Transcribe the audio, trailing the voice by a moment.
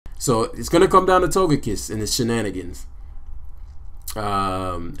So it's gonna come down to Togekiss and his shenanigans.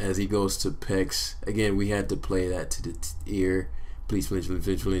 As he goes to Pex. Again, we had to play that to the ear. Please flinch,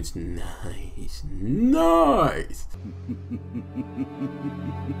 flinch, flinch. Nice. Nice.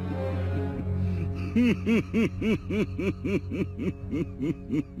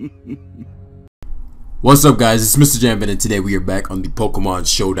 What's up, guys? It's Mrjamvad, and today we are back on the Pokemon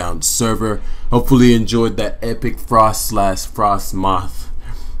Showdown server. Hopefully you enjoyed that epic Frostmoth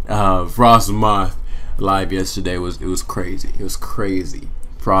live yesterday. It was crazy. It was crazy.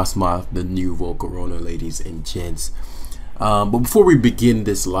 Frostmoth, the new Volcarona, ladies and gents. But before we begin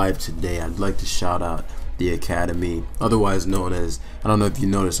this live today, I'd like to shout out the Academy, otherwise known as, I don't know if you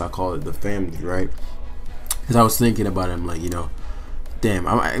noticed, I call it the family, right? Because I was thinking about it, I'm like, you know, damn.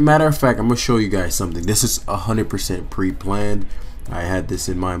 Matter of fact, I'm gonna show you guys something. This is 100% pre-planned. I had this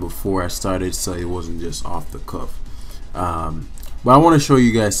in mind before I started, so it wasn't just off the cuff. But I want to show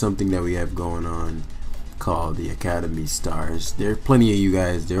you guys something that we have going on called the Academy Stars. There are plenty of you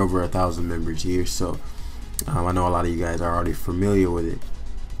guys. There are over 1,000 members here, so I know a lot of you guys are already familiar with it.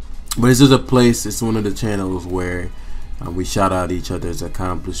 But this is a place, it's one of the channels where we shout out each other's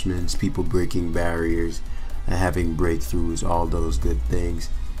accomplishments, people breaking barriers, and having breakthroughs, all those good things.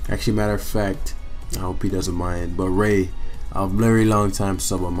 Actually, matter of fact, I hope he doesn't mind, but Ray, a very long time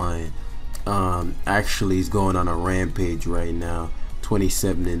sub of mine, actually he's going on a rampage right now,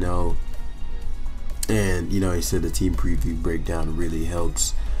 27-0, and you know, he said the team preview breakdown really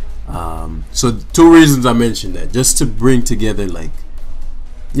helps. So 2 reasons I mentioned that, just to bring together, like,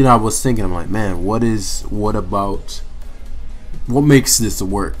 you know, I was thinking, I'm like, man, what makes this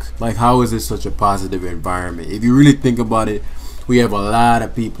work? Like, how is this such a positive environment? If you really think about it, we have a lot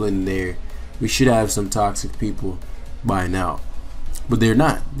of people in there. We should have some toxic people by now, but they're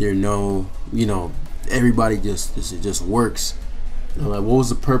not. They're no, you know, everybody it just works. You know, like, what was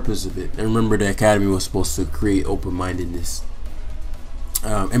the purpose of it? And remember, the Academy was supposed to create open-mindedness,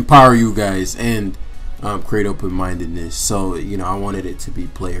 empower you guys, and create open-mindedness. So, you know, I wanted it to be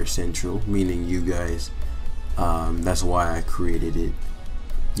player central, meaning you guys. That's why I created it.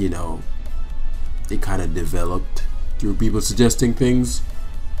 You know, it kind of developed through people suggesting things,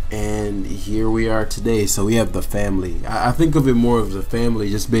 and here we are today. So we have the family. I think of it more as a family,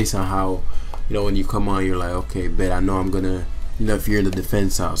 just based on how, you know, when you come on, you're like, okay, bet I know I'm gonna, you know, if you're in the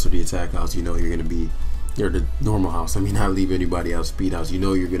defense house or the attack house, you know you're gonna be, you're the normal house, I mean, not leave anybody else speed house, you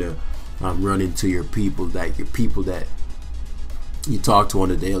know you're gonna run into your people that you talk to on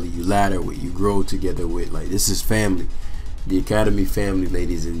a daily, you ladder with, you grow together with. Like, this is family, the Academy family,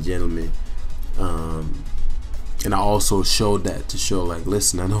 ladies and gentlemen. And I also showed that to show, like,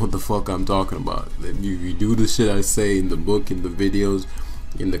 listen, I know what the fuck I'm talking about. You do the shit I say in the book, in the videos,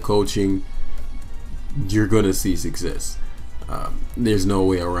 in the coaching, you're gonna see success. There's no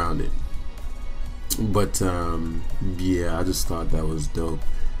way around it. But yeah, I just thought that was dope,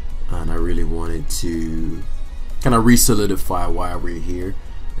 and I really wanted to kind of re-solidify why we're here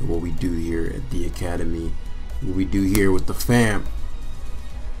and what we do here at the Academy, what we do here with the fam.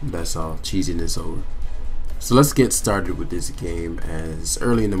 That's all. Cheesiness over. So let's get started with this game, as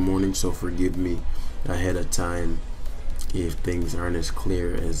early in the morning, so forgive me ahead of time if things aren't as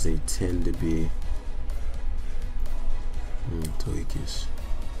clear as they tend to be. Togekiss.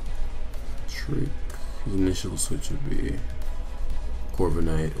 Trick. His initial switch would be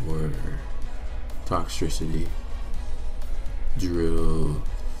Corviknight or Toxtricity. Drill.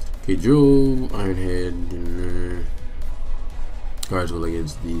 Okay, Drill, Ironhead, cards will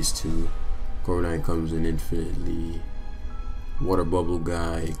against these two. Corviknight comes in infinitely. Water Bubble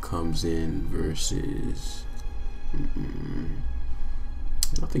guy comes in versus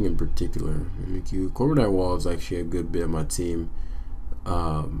nothing in particular. Corviknight Wall is actually a good bit of my team.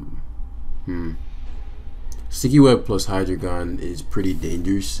 Sticky Web plus Hydreigon is pretty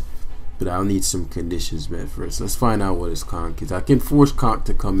dangerous, but I'll need some conditions met first. Let's find out what his conk is. I can force conk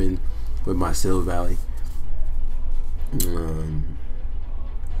to come in with my Sill Valley, and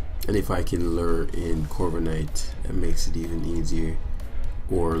if I can lure in Corviknight, that makes it even easier.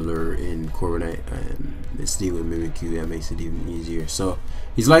 Or lure in Corviknight and Steel with Mimikyu, that makes it even easier. So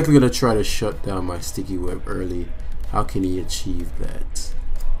he's likely gonna try to shut down my Sticky Web early. How can he achieve that?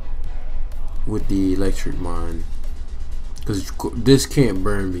 With the Electric Mon, because this can't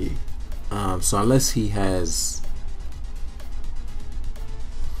burn me. So unless he has,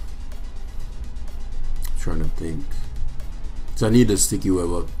 I'm trying to think. So I need a Sticky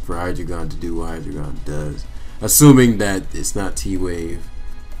Web up for Hydreigon to do what Hydreigon does, assuming that it's not T-Wave.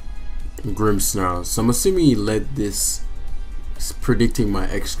 Grimmsnarl. So I'm assuming he led this, predicting my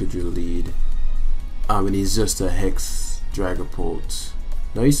Excadrill lead. And he's just a Hex Dragapult.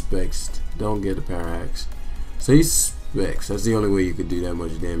 No, he specs. Don't get the power axe. So he specs. That's the only way you could do that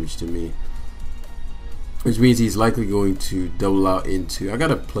much damage to me. Which means he's likely going to double out into... I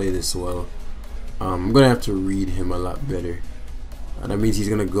gotta play this well. I'm gonna have to read him a lot better. That means he's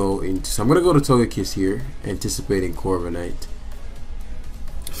gonna go into... So I'm gonna go to Togekiss here, anticipating Corviknight.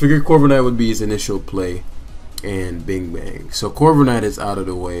 Figured Corviknight would be his initial play, and bing bang. So Corviknight is out of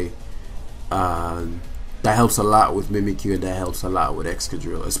the way. That helps a lot with Mimikyu, and that helps a lot with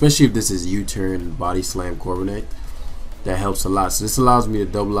Excadrill, especially if this is U-turn body slam Corviknight. That helps a lot. So this allows me to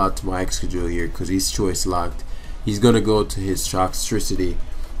double out to my Excadrill here because he's choice locked. He's gonna go to his Toxtricity,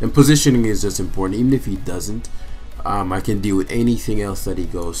 and positioning is just important. Even if he doesn't, I can deal with anything else that he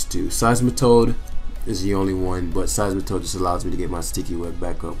goes to. Seismitoad is the only one, but Seismitoad just allows me to get my Sticky Web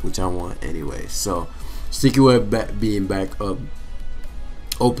back up, which I want anyway. So Sticky Web being back up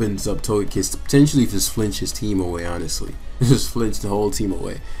opens up Togekiss to potentially just flinch his team away, honestly. Just flinch the whole team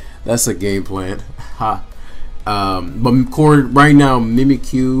away. That's a game plan. Ha. But right now,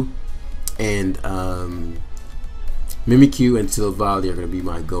 Mimikyu and Silvally are going to be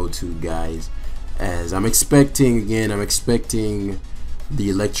my go-to guys. As I'm expecting, the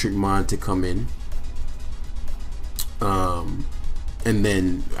Electric Mon to come in. And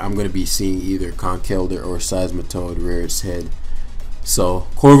then I'm going to be seeing either Conkeldurr or Seismitoad rear its head. So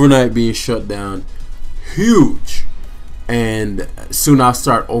Corviknight being shut down, huge. And soon I'll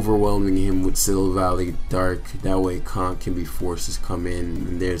start overwhelming him with Silvally Dark. That way Conk can be forced to come in.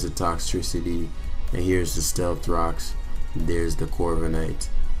 And there's the Toxtricity. And here's the Stealth Rocks. There's the Corviknight.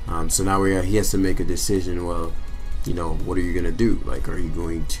 So now he has to make a decision. Well, you know, what are you going to do? Like, are you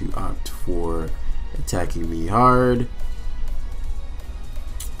going to opt for attacking me hard?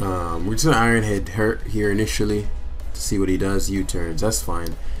 We're just going to Iron Head hurt here initially to see what he does. U-turns. That's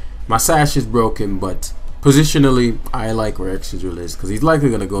fine. My Sash is broken, but positionally, I like where Excadrill is because he's likely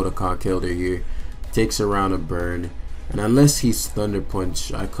going to go to Conkeldurr here. Takes a round of burn. And unless he's Thunder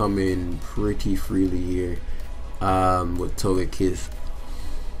Punch, I come in pretty freely here with Togekiss.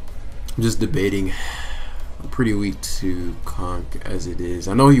 I'm just debating. I'm pretty weak to Conk as it is.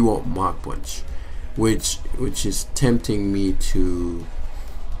 I know he won't Mach Punch, which is tempting me to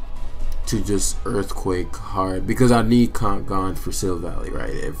just Earthquake hard because I need Conk gone for Silvally, right?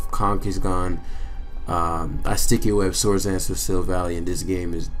 If Conk is gone, I Sticky Web Swords Dance with Silvally, and this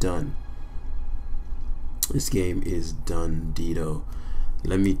game is done. This game is done, Dito.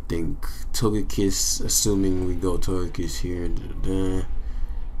 Let me think. Togekiss, assuming we go Togekiss here.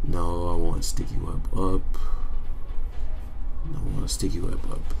 No, I want Sticky Web up. No, I want Sticky Web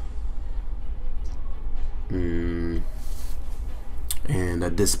up. And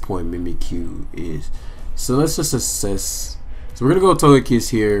at this point, Mimikyu is. So let's just assess. So we're gonna go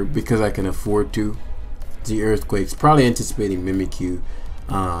Togekiss here because I can afford to. The Earthquakes, probably anticipating Mimikyu.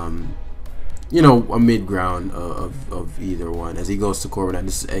 You know, a mid ground of either one. As he goes to Corviknight,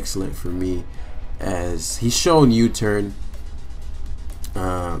 this is excellent for me, as he's shown U-turn.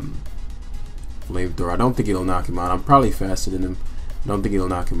 Flamethrower. I don't think it'll knock him out. I'm probably faster than him. I don't think it'll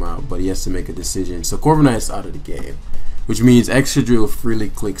knock him out, but he has to make a decision. So Corviknight's out of the game, which means Excadrill freely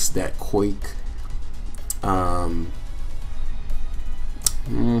clicks that Quake. Nah,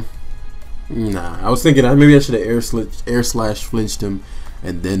 I was thinking maybe I should have air slash flinched him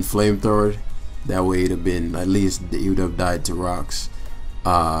and then Flamethrower. That way it'd have been, at least he would have died to rocks.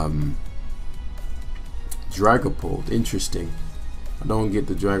 Dragapult, interesting. I don't get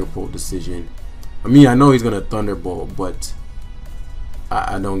the Dragapult decision. I mean, I know he's gonna Thunderbolt, but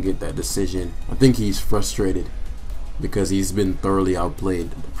I don't get that decision. I think he's frustrated because he's been thoroughly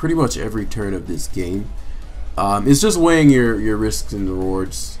outplayed pretty much every turn of this game. It's just weighing your risks and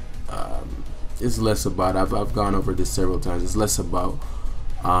rewards. It's less about, I've gone over this several times, it's less about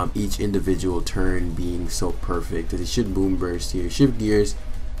each individual turn being so perfect. He should Boom Burst here. Shift Gears,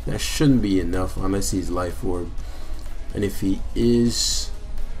 that shouldn't be enough unless he's Life Orb. And if he is,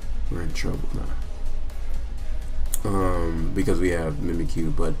 we're in trouble now. Because we have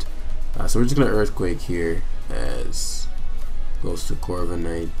Mimikyu, but so we're just gonna Earthquake here as goes to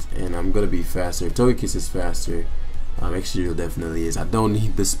Corviknight, and I'm gonna be faster. Togekiss is faster. Excadrill definitely is. I don't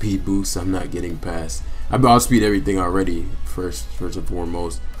need the speed boost. I'm not getting past. I've outspeed everything already, first and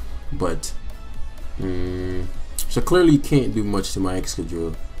foremost. But so clearly can't do much to my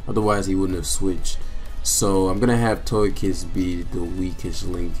Excadrill. Otherwise he wouldn't have switched. So I'm gonna have Togekiss be the weakest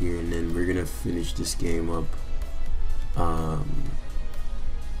link here, and then we're gonna finish this game up.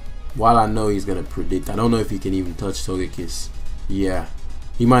 While I know he's gonna predict, I don't know if he can even touch Togekiss. Yeah,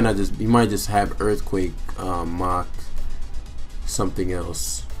 he might not just. He might just have Earthquake, Mach, something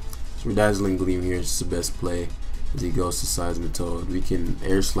else. So Dazzling Gleam here is the best play. as he goes to Seismitoad. We can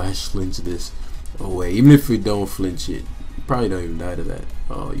air slash flinch this away. Even if we don't flinch it, you probably don't even die to that.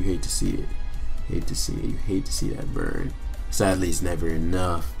 Oh, you hate to see it. Hate to see it. You hate to see that burn. Sadly, it's never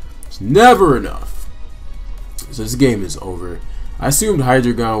enough. It's never enough. So this game is over. I assumed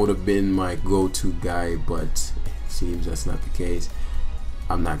Hydreigon would have been my go-to guy, but it seems that's not the case.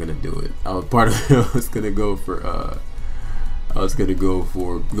 I'm not gonna do it. I was gonna go to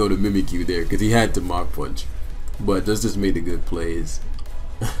Mimikyu there because he had to Mach Punch, but let's just make the good plays.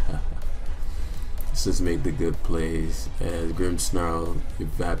 Let's just make the good plays as Grimmsnarl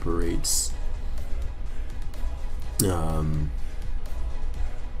evaporates. I'm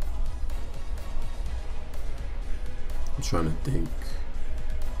trying to think.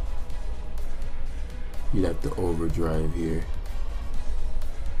 You'd have to overdrive here.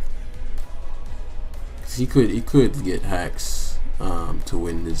 Cause he could get hacks to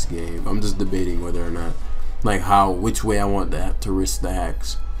win this game. I'm just debating whether or not, like which way I want to risk the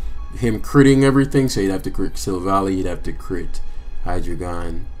hacks. Him critting everything, so you'd have to crit Silvally, you'd have to crit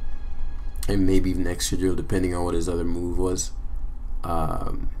Hydreigon, and maybe even Extra Drill, depending on what his other move was.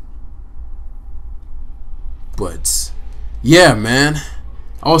 But yeah, man.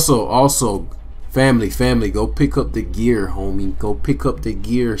 Also, family, go pick up the gear, homie. Go pick up the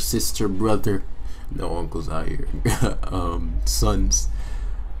gear, sister, brother. No uncles out here. Sons.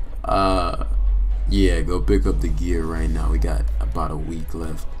 Yeah, go pick up the gear right now. We got about a week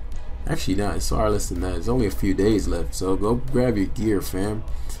left. Actually, not. It's far less than that. It's only a few days left. So go grab your gear, fam,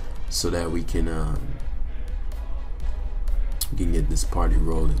 so that we can get this party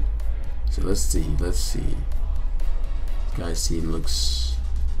rolling. So let's see. This guy's team looks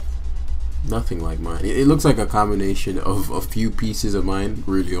nothing like mine. It looks like a combination of a few pieces of mine,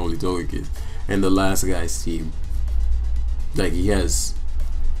 really only Togekiss, and the last guy's team. Like he has,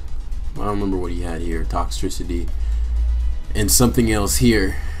 I don't remember what he had here, Toxtricity, and something else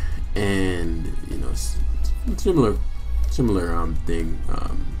here, and you know, similar thing.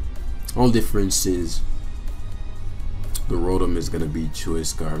 Only difference is the Rotom is gonna be Choice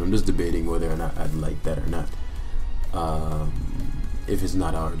Scarf. I'm just debating whether or not I'd like that or not. If it's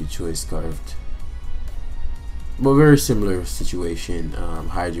not already Choice Scarfed. But very similar situation.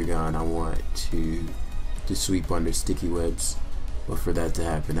 Hydreigon, I want to sweep under Sticky Webs, but for that to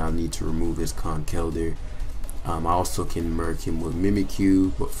happen, I'll need to remove his Conkeldurr. I also can Murk him with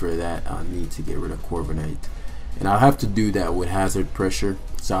Mimikyu, but for that, I'll need to get rid of Corviknight, and I'll have to do that with Hazard Pressure.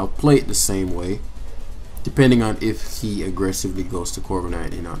 So I'll play it the same way, depending on if he aggressively goes to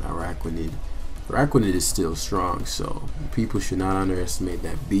Corviknight and on Araquanid. Araquanid is still strong, so people should not underestimate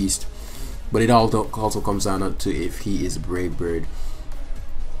that beast. But it also comes down to if he is Brave Bird.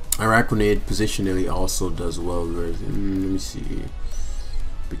 Araquanid positionally also does well versus, let me see,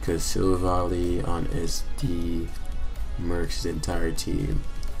 because Silvally on SD murks his entire team.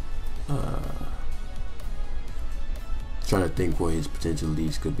 Trying to think what his potential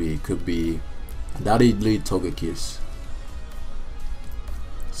leads could be. It could be, I doubt he'd lead Togekiss.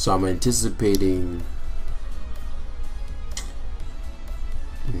 So I'm anticipating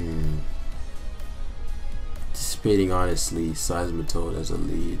honestly Seismitoad as a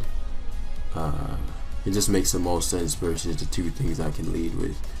lead. It just makes the most sense versus the two things I can lead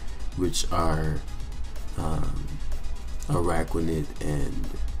with, which are Araquanid and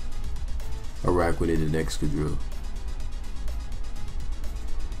Excadrill.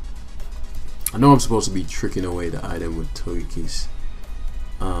 I know I'm supposed to be tricking away the item with Togekiss.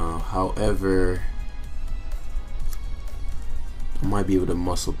 However, I might be able to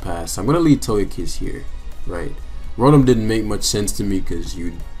muscle past. I'm gonna lead Togekiss here, right? Rotom didn't make much sense to me because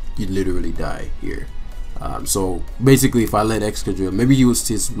you'd literally die here. So basically, if I let Excadrill, maybe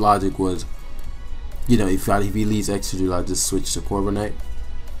his logic was, you know, if he leads Excadrill, I'll just switch to Corviknight.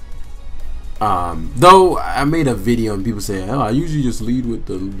 Though I made a video and people say, oh, I usually just lead with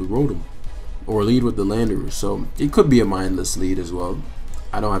the Rotom or lead with the Landorus, so it could be a mindless lead as well.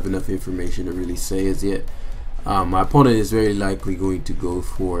 I don't have enough information to really say as yet. My opponent is very likely going to go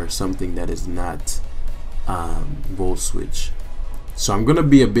for something that is not Volt Switch. So I'm going to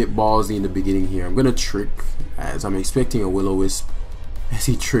be a bit ballsy in the beginning here. I'm going to trick, as I'm expecting a Will-O-Wisp as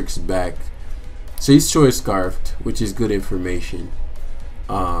he tricks back. So he's Choice Scarfed, which is good information.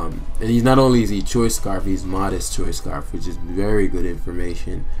 And he's not only is he Choice Scarf, he's Modest Choice Scarf, which is very good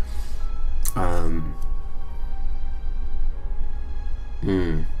information.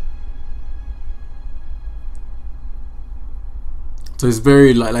 So it's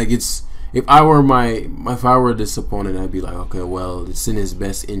very like it's, if I were this opponent, I'd be like, okay, well, it's in his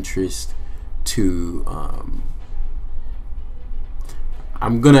best interest to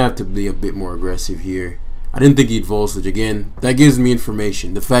I'm gonna have to be a bit more aggressive here. I didn't think he'd Volt Switch. Again, that gives me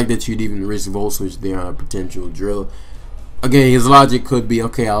information. The fact that you'd even risk Volt Switch there on a potential drill. Again, his logic could be,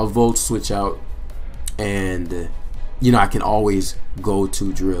 okay, I'll Volt Switch out, and you know, I can always go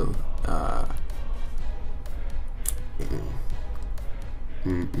to drill.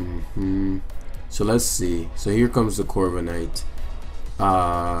 So let's see. So here comes the Corviknight.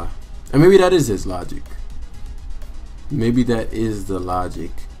 And maybe that is his logic. Maybe that is the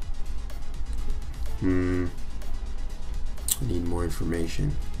logic. I need more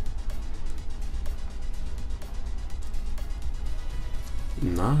information.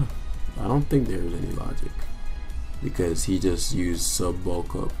 Nah, I don't think there's any logic, because he just used sub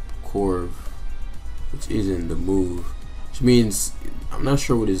bulk up Corv, which isn't the move, which means I'm not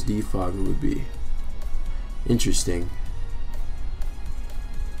sure what his defogger would be. Interesting.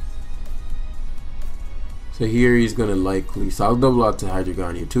 So here he's gonna likely, so I'll double out to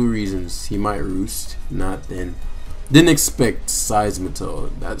Hydreigon here. 2 reasons: he might Roost, not then. Didn't expect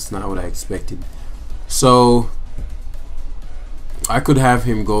Seismitoad. That's not what I expected. So I could have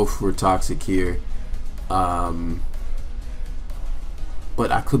him go for Toxic here, but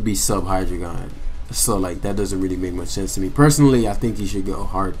I could be sub Hydreigon. So like that doesn't really make much sense to me personally. I think he should go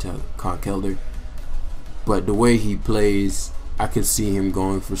hard to Conkeldurr, but the way he plays, I could see him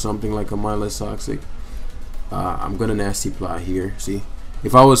going for something like a mindless Toxic. I'm gonna Nasty Plot here. See,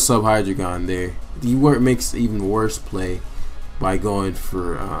 if I was sub Hydreigon there, he makes even worse play by going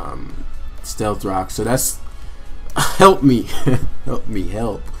for Stealth Rock. So that's help me, help me,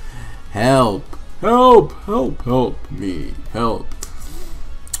 help me, help.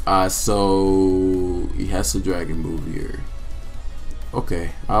 So he has to Dragon move here.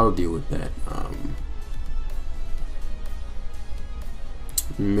 Okay, I'll deal with that.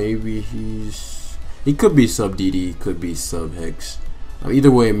 Maybe he could be sub DD, could be sub Hex.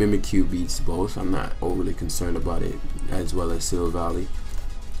 Either way, Mimikyu beats both. I'm not overly concerned about it, as well as Silvally.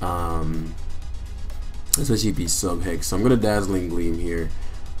 Especially if he's sub Hex. So I'm gonna Dazzling Gleam here.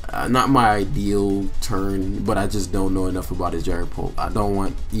 Not my ideal turn, but I just don't know enough about his Dragapult. I don't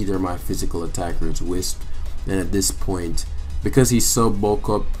want either of my physical attackers Wisp. And at this point, because he's sub bulk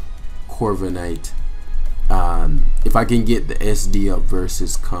up Corviknight, if I can get the SD up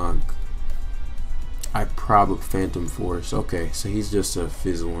versus Conk, I probably Phantom Force. Okay, so he's just a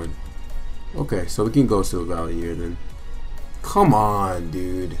Fizz one. Okay, so we can go Silvally here then. Come on,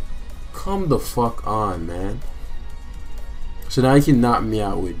 dude. Come the fuck on, man. So now he can knock me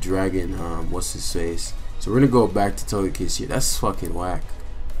out with Dragon, what's his face. So we're gonna go back to Togekiss here. That's fucking whack.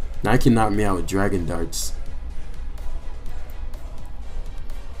 Now he can knock me out with Dragon Darts,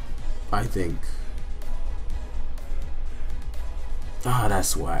 I think. Ah,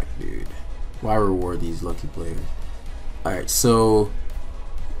 that's whack, dude. Why reward these lucky players? Alright, so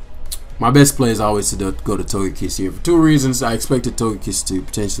my best play is always to go to Togekiss here for 2 reasons. I expected Togekiss to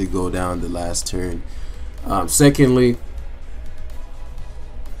potentially go down the last turn. Secondly,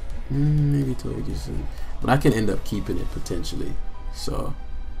 maybe Togekiss, but I can end up keeping it potentially. So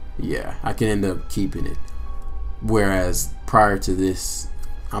yeah, I can end up keeping it. Whereas prior to this,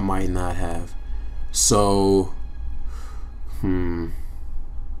 I might not have. So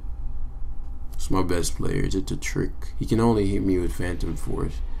it's my best player. Just a trick. He can only hit me with Phantom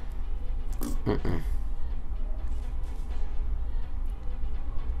Force.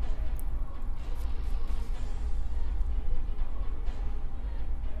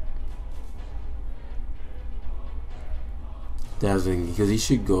 Dazzling, because he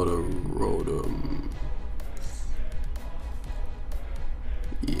should go to Rotom.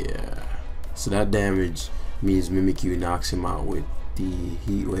 Yeah. So that damage means Mimikyu knocks him out with the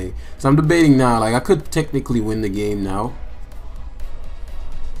Heat Wave. So I'm debating now, like I could technically win the game now.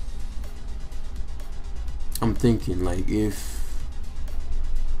 I'm thinking like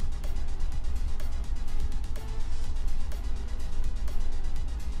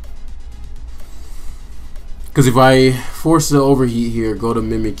because if I force the overheat here, go to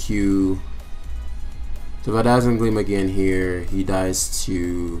Mimikyu. So if I Dazzling Gleam again here, he dies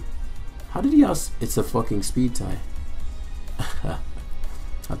to. How did he else? It's a fucking speed tie.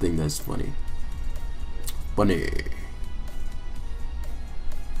 I think that's funny. Funny.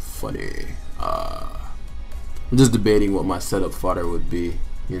 I'm just debating what my setup fodder would be,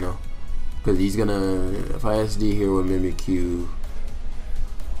 you know, because he's gonna. If I SD here with Mimikyu,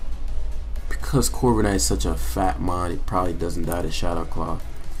 because Corviknight is such a fat mod, it probably doesn't die to Shadow Claw.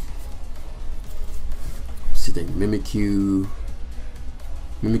 See, then Mimikyu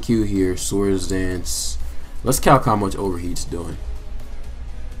here, Swords Dance. Let's calc how much overheat's doing.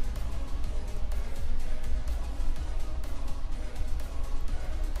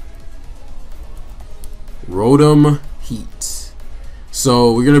 Rotom Heat.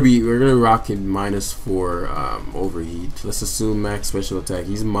 So we're gonna rock in -4 overheat. Let's assume max special attack.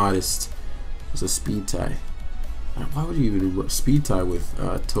 He's modest. It's a speed tie. Why would you even speed tie with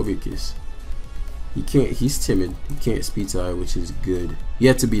Togekiss? He can't. He's timid. He can't speed tie, which is good. You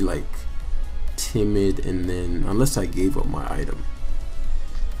have to be like timid, and then unless I gave up my item.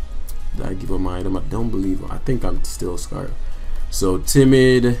 Did I give up my item? I don't believe. I think I'm still Scarf. So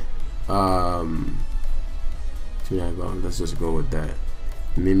timid. Let's just go with that.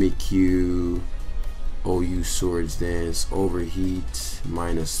 Mimikyu, OU Swords Dance, Overheat,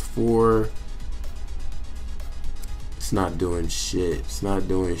 -4. It's not doing shit. It's not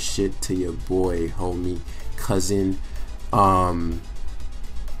doing shit to your boy, homie, cousin.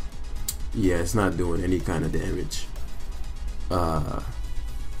 Yeah, it's not doing any kind of damage.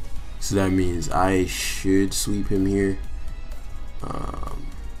 So that means I should sweep him here.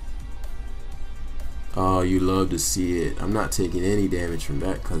 Oh, you love to see it. I'm not taking any damage from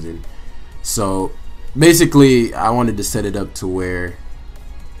that, cousin. So basically, I wanted to set it up to where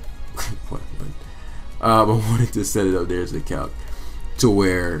I wanted to set it up. There's the calc to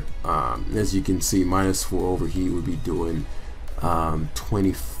where, as you can see, -4 overheat would be doing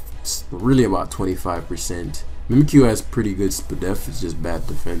 20, really about 25%. Mimikyu has pretty good def. It's just bad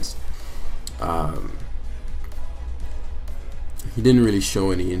defense. He didn't really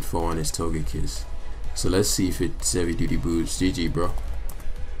show any info on his Togekiss. So let's see if it's heavy duty boots. GG, bro.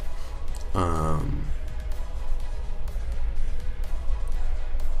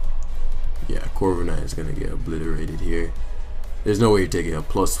 Yeah, Corviknight is gonna get obliterated here. There's no way you're taking a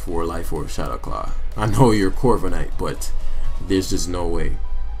 +4 Life Orb Shadow Claw. I know you're Corviknight, but there's just no way.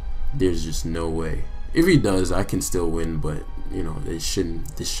 There's just no way. If he does, I can still win, but you know, this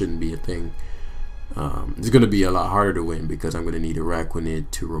shouldn't be a thing. It's gonna be a lot harder to win because I'm gonna need a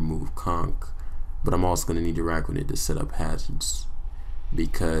Araquanid to remove Conk. But I'm also gonna need a Araquanid to set up hazards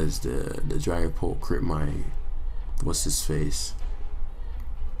because the Dragapult crit my what's his face.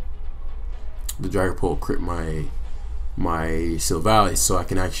 The Dragapult crit my Silvally, so I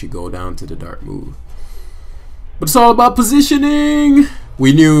can actually go down to the dark move. But it's all about positioning.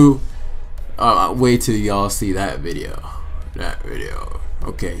 We knew. Wait till y'all see that video.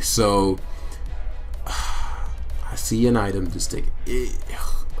 Okay, so I see an item. Just take it.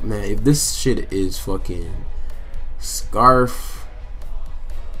 Man, if this shit is fucking Scarf,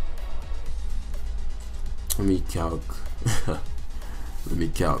 let me calc. Let me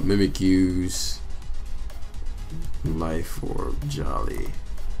calc. Mimikyu's Life Orb Jolly.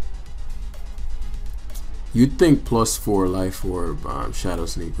 You'd think +4 Life Orb Shadow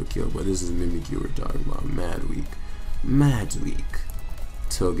Sneak would kill, but this is Mimikyu we're talking about. Mad weak.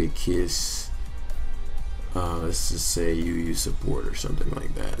 Togekiss. Let's just say UU support or something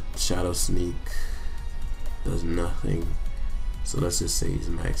like that. Shadow Sneak does nothing. So let's just say he's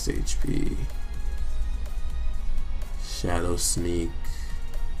max HP. Shadow Sneak.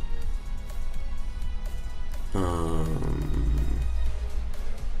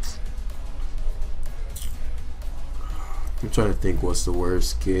 I'm trying to think what's the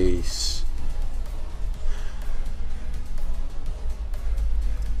worst case.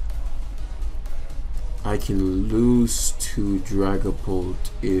 I can lose to Dragapult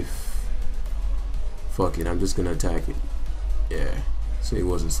if... Fuck it, I'm just gonna attack it. Yeah, so he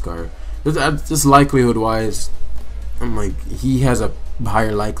wasn't Scarf. Just likelihood wise, I'm like, he has a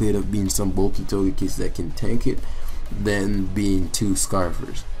higher likelihood of being some bulky Togekiss that can tank it than being two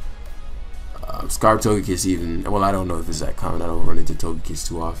Scarfers. Scarf Togekiss even, well, I don't know if it's that common. I don't run into Togekiss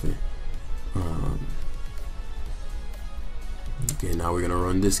too often. Okay, now we're gonna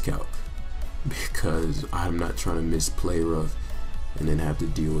run this calc because I'm not trying to misplay rough and then have to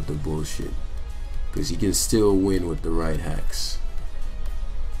deal with the bullshit, because he can still win with the right hacks.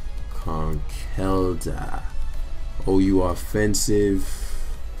 Conkelda. OU offensive.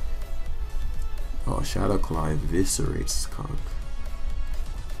 Oh, Shadow Claw eviscerates Conk.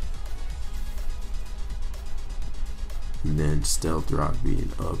 And then Stealth Rock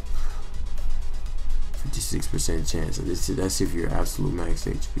being up. 56% chance. So that's if you're absolute max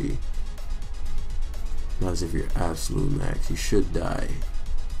HP. That's if you're absolute max. You should die.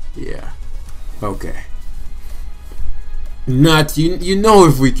 Yeah. Okay. Not you know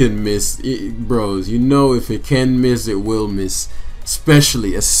if we can miss it, bros. You know if it can miss, it will miss.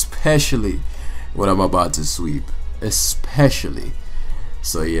 Especially what I'm about to sweep. Especially.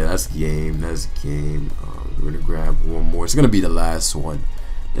 So yeah, that's game. That's game. We're gonna grab one more. It's gonna be the last one.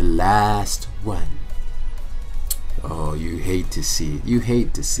 The last one. Oh, you hate to see it. You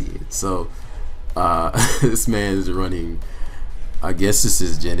hate to see it. So this man is running. I guess this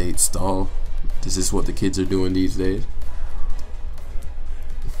is Gen 8 stall. This is what the kids are doing these days.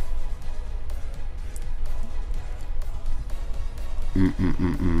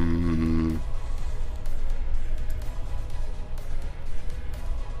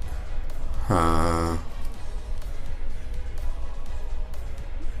 Huh.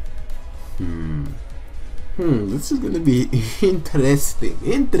 This is gonna be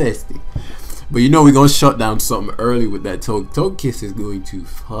interesting. But you know we're gonna shut down something early with that. Togekiss is going to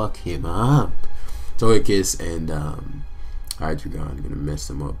fuck him up. Togekiss and Hydreigon are gonna mess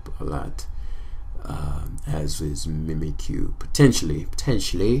him up a lot. As is Mimikyu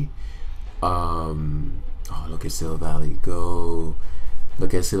potentially. Oh, look at Silvally go.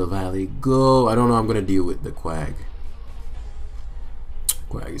 Look at Silvally go. I don't know. I'm gonna deal with the Quag.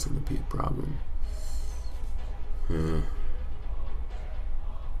 Quag is gonna be a problem.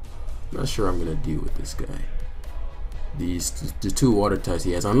 Not sure I'm gonna deal with this guy. The two water types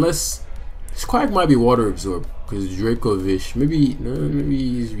he has, unless his Quag might be water absorbed because Dracovish. Maybe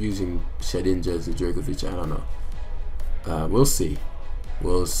he's using Shedinja as a Dracovish. I don't know. We'll see.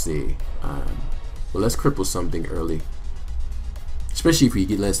 Well, let's cripple something early, especially if he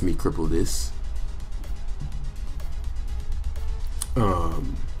lets me cripple this.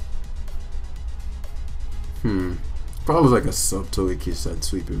 Probably like a sub Togekiss. I'd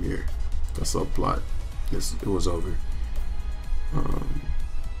sweep him here. A subplot. It was over.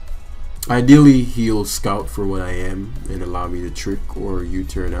 Ideally, he'll scout for what I am and allow me to trick or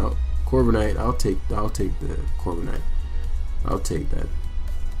U-turn out. Corviknight. I'll take the Corviknight. I'll take that.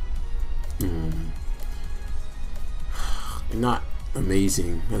 Not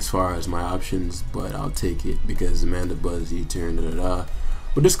amazing as far as my options, but I'll take it because Amanda Buzz U-turn.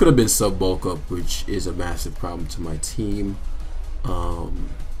 But this could have been sub bulk up, which is a massive problem to my team.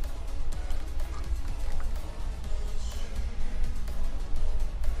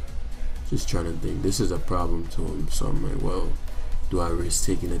 Just trying to think. This is a problem to him, so I'm like, well, do I risk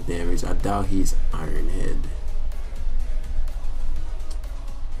taking the damage? I doubt he's Iron Head.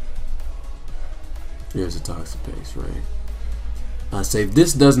 Here's a Toxapex, right? So if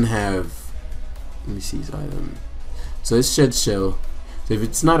this doesn't have, let me see his item. So it's Shed Shell. So if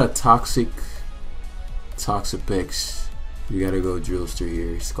it's not a toxic Toxapex, you gotta go Drillster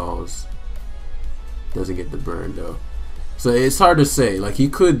here. Skulls. Doesn't get the burn though. So it's hard to say. Like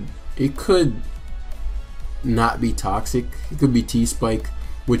it could not be toxic. It could be T-Spike,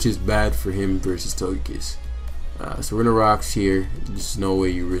 which is bad for him versus Togekiss. So we're gonna rocks here. There's no way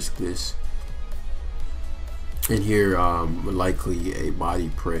you risk this. And here, likely a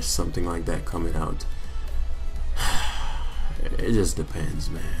body press, something like that coming out. It just depends,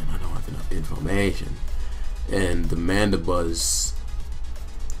 man. I don't have enough information. And the Mandibuzz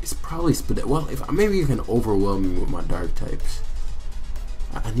is probably well. If maybe you can overwhelm me with my dark types.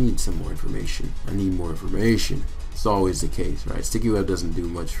 I need some more information. I need more information. It's always the case, right? Sticky Web doesn't do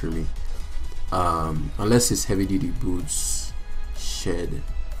much for me, unless it's heavy duty boots shed.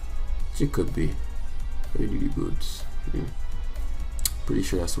 Which it could be heavy duty boots. Pretty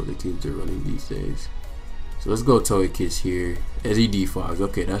sure that's what the kids are running these days. So let's go Togekiss here. As he defogs.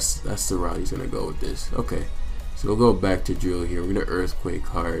 Okay, that's the route he's gonna go with this. Okay, so we'll go back to drill here. We're gonna Earthquake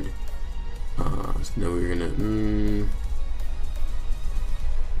hard. So now we're gonna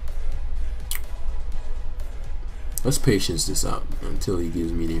let's patience this out until he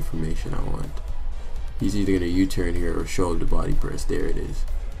gives me the information I want. He's either gonna U-turn here or show up the body press. There it is.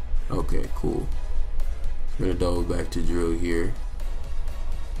 Okay, cool. I'm gonna double back to drill here.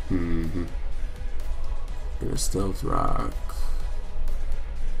 Gonna Stealth Rock.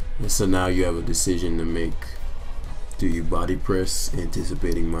 And so now you have a decision to make. Do you body press,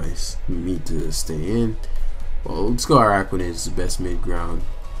 anticipating me to stay in? Well, let's go Araquanid is the best mid ground.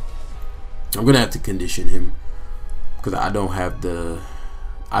 I'm gonna have to condition him because I don't have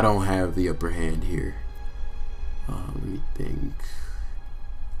the upper hand here. Let me think.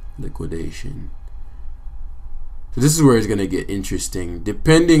 Liquidation. So this is where it's gonna get interesting,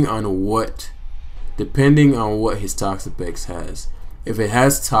 depending on what his Toxapex has. If it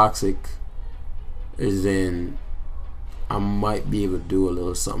has Toxic, then I might be able to do a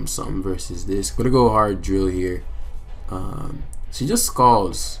little something versus this. I'm gonna go hard drill here. She just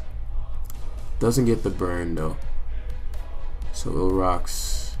Scalds. Doesn't get the burn though. So it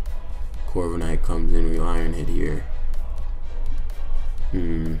rocks. Corviknight comes in. We Iron Head here.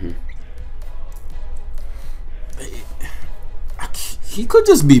 He could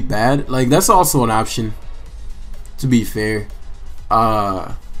just be bad. Like that's also an option. To be fair,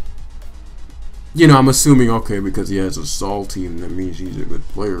 you know, I'm assuming okay because he has a Sol team that means he's a good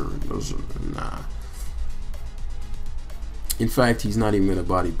player. Nah. In fact, he's not even gonna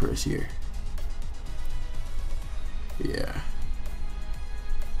body press here. Yeah.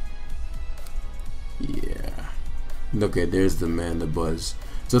 Yeah. Okay, there's the man, the buzz.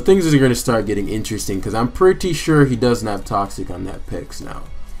 So things are going to start getting interesting because I'm pretty sure he doesn't have toxic on that Pex now.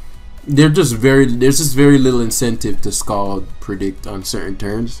 There's just very little incentive to Scald predict on certain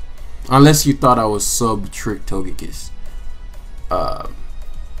turns, unless you thought I was sub trick Togekiss.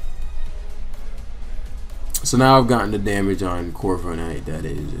 So now I've gotten the damage on Corviknight that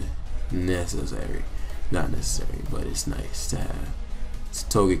is necessary. Not necessary, but it's nice to have. It's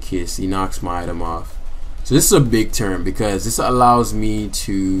Togekiss. He knocks my item off. So this is a big turn because this allows me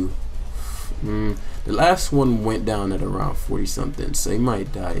to. The last one went down at around 40 something, so he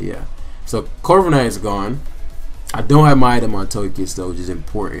might die. Yeah. So Corviknight is gone. I don't have my item on Togekiss though, which is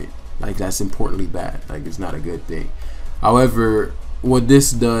important. Like that's importantly bad. Like it's not a good thing. However, what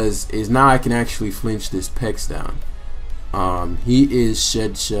this does is now I can actually flinch this Pex down. He is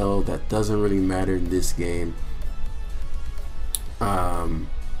Shed Shell. That doesn't really matter in this game.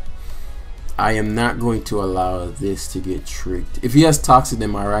 I am not going to allow this to get tricked. If he has Toxic, then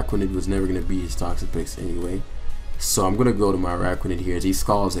my Araquanid was never going to be his Toxic Pex anyway. So I'm going to go to my Araquanid here as he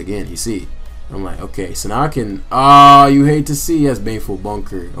Scalds again. You see? I'm like, okay, so now I can... Ah, you hate to see. That's Baneful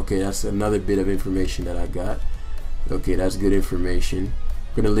Bunker. Okay, that's another bit of information that I got. Okay, that's good information.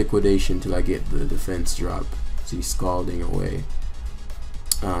 I'm going to Liquidation until I get the defense drop. So he's Scalding away.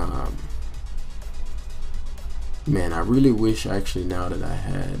 Man, I really wish actually now that I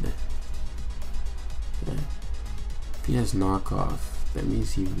had... If he has knockoff, that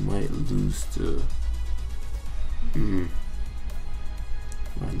means he might lose to...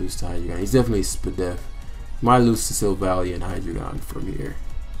 Might lose to Hydreigon. He's definitely Spadef. Might lose to Silvally and Hydreigon from here.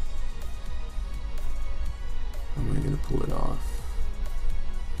 How am I gonna pull it off?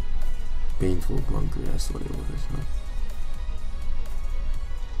 Baneful Bunker, that's what it was, huh?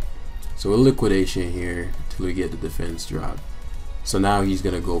 So a Liquidation here until we get the defense drop. So now he's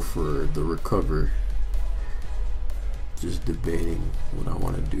gonna go for the Recover. Just debating what I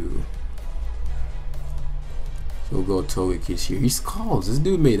want to do. So we'll go Togekiss here. He Scalds. This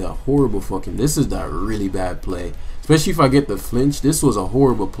dude made a horrible fucking... This is a really bad play. Especially if I get the flinch. This was a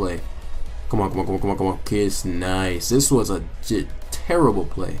horrible play. Come on, come on, come on, come on, come on. Kiss. Nice. This was a terrible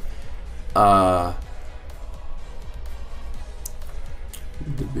play.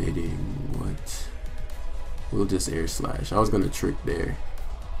 Debating what... We'll just Air Slash. I was going to trick there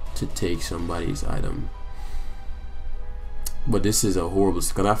to take somebody's item. But this is a horrible...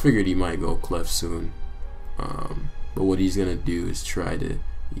 Because I figured he might go Clef soon. But what he's going to do is try to...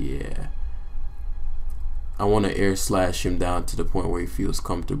 Yeah. I want to Air Slash him down to the point where he feels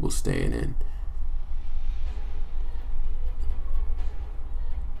comfortable staying in.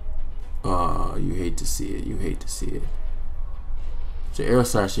 You hate to see it. You hate to see it. So Air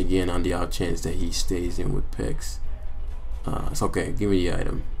Slash again on the odd chance that he stays in with Pex. It's okay. Give me the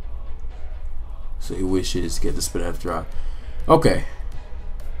item. So he wishes to get the Spadef drop. Okay.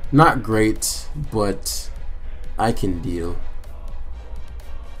 Not great, but I can deal.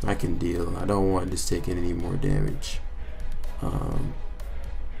 I can deal. I don't want this taking any more damage.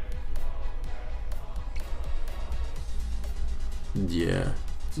 Yeah,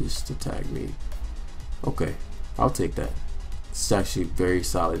 just attack me. Okay, I'll take that. It's actually very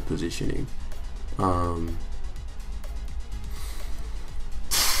solid positioning.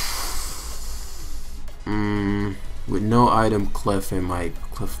 With no item Clef and my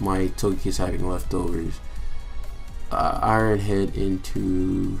Togekiss having leftovers. Iron Head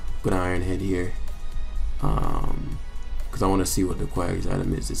into... Put Iron Head here. Because I want to see what the Quagg's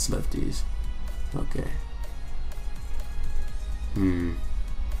item is. It's lefties. Okay.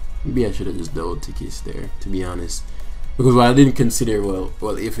 Maybe I should have just double Togekiss there, to be honest. Because what I didn't consider,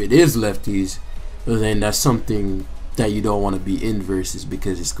 well, if it is lefties, then that's something that you don't want to be in versus,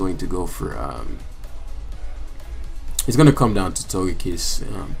 because it's going to go for... It's going to come down to Togekiss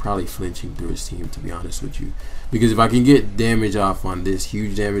probably flinching through his team, to be honest with you. Because if I can get damage off on this,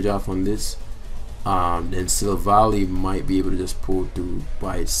 huge damage off on this, then Silvally might be able to just pull through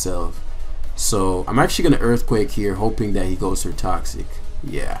by itself. So I'm actually going to Earthquake here, hoping that he goes for Toxic.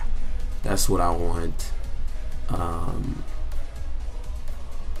 Yeah, that's what I want. I'm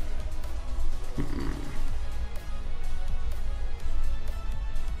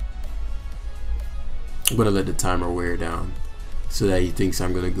going to let the timer wear down so that he thinks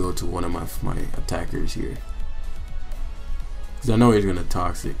I'm going to go to one of my attackers here. Because I know he's going to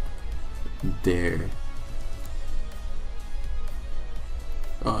Toxic there.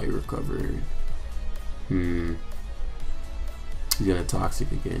 Oh, he recovered. He's going to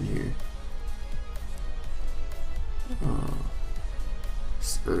Toxic again here.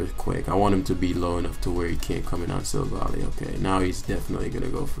 Earthquake. I want him to be low enough to where he can't come in on Silvally. Okay, now he's definitely gonna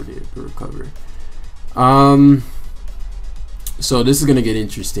go for the recover. So this is gonna get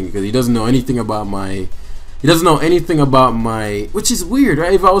interesting because he doesn't know anything about my. He doesn't know anything about my, which is weird,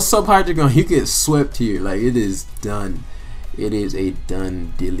 right? If I was sub Hydreigon, he get swept here. Like, it is done. It is a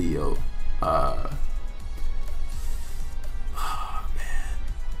done dealio. Oh man,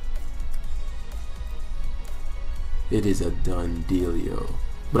 it is a done dealio.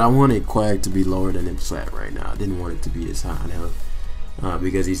 But I wanted Quag to be lower than Imslat right now. I didn't want it to be this high on health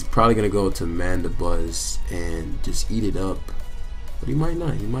because he's probably gonna go to Mandibuzz and just eat it up. But he might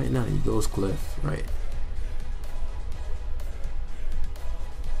not. He might not. He goes Clef, right?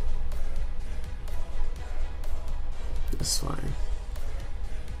 That's fine.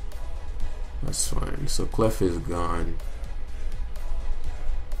 That's fine. So Clef is gone.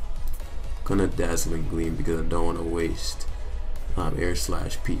 Gonna Dazzling Gleam because I don't want to waste Air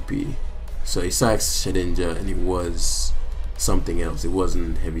Slash PP. So he sacks Shedinja and it was something else. It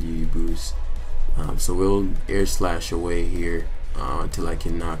wasn't Heavy Duty Boost. So we'll Air Slash away here until I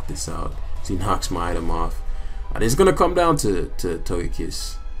can knock this out. So he knocks my item off. It's gonna come down to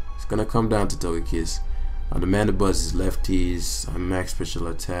Togekiss. It's gonna come down to Togekiss. The Mandibuzz is lefties. Max special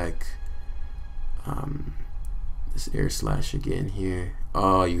attack. This Air Slash again here.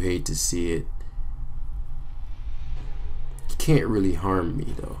 Oh, you hate to see it. He can't really harm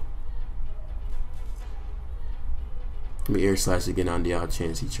me though. Let me Air Slash again on the odd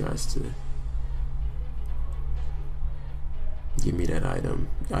chance he tries to give me that item.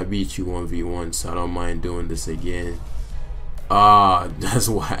 I beat you 1v1, so I don't mind doing this again. Ah, that's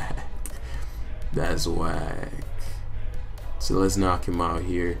whack. That's whack. So let's knock him out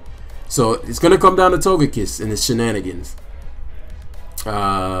here. So it's gonna come down to Togekiss and his shenanigans.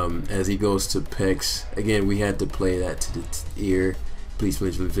 As he goes to Pex. Again, we had to play that to the ear. Please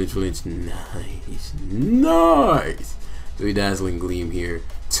flinch, flinch, flinch. Nice. Nice. So we Dazzling Gleam here.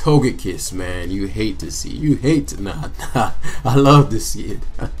 Togekiss, man. You hate to see. You hate to nah. I love to see it.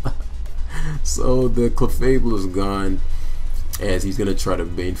 So the Clefable is gone. As he's gonna try to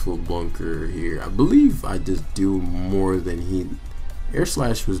Baneful Bunker here. I believe I just do more than he. Air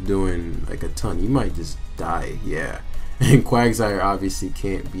Slash was doing like a ton. He might just die. Yeah. And Quagsire obviously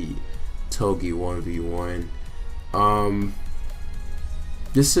can't beat Togi 1v1.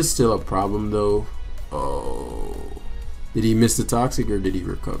 This is still a problem though. Oh. Did he miss the Toxic or did he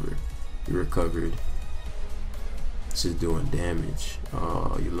recover? He recovered. It's just doing damage.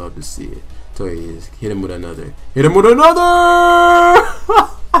 Oh, you love to see it. Toy is hit him with another. Hit him with another.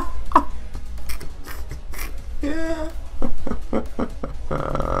 Yeah.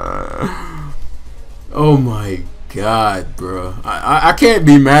 Oh my god, bro. I can't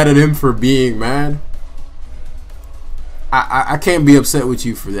be mad at him for being mad. I can't be upset with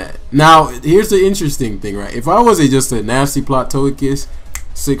you for that. Now, here's the interesting thing, right? If I was just a nasty plot Togekiss,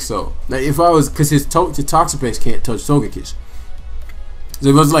 6-0. Like if I was, because his Toxapex can't touch Togekiss. So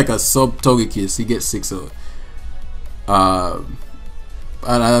if it was like a sub Togekiss, he gets 6-0.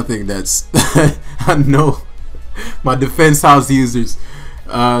 I think that's I know my Defense House users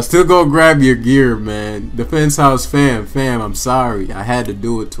still go grab your gear, man. Defense House fam, I'm sorry. I had to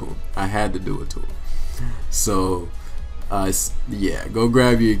do it to him. I had to do it to him. So yeah, go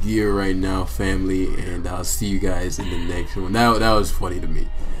grab your gear right now, family, and I'll see you guys in the next one. That was funny to me.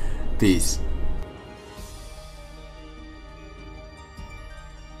 Peace.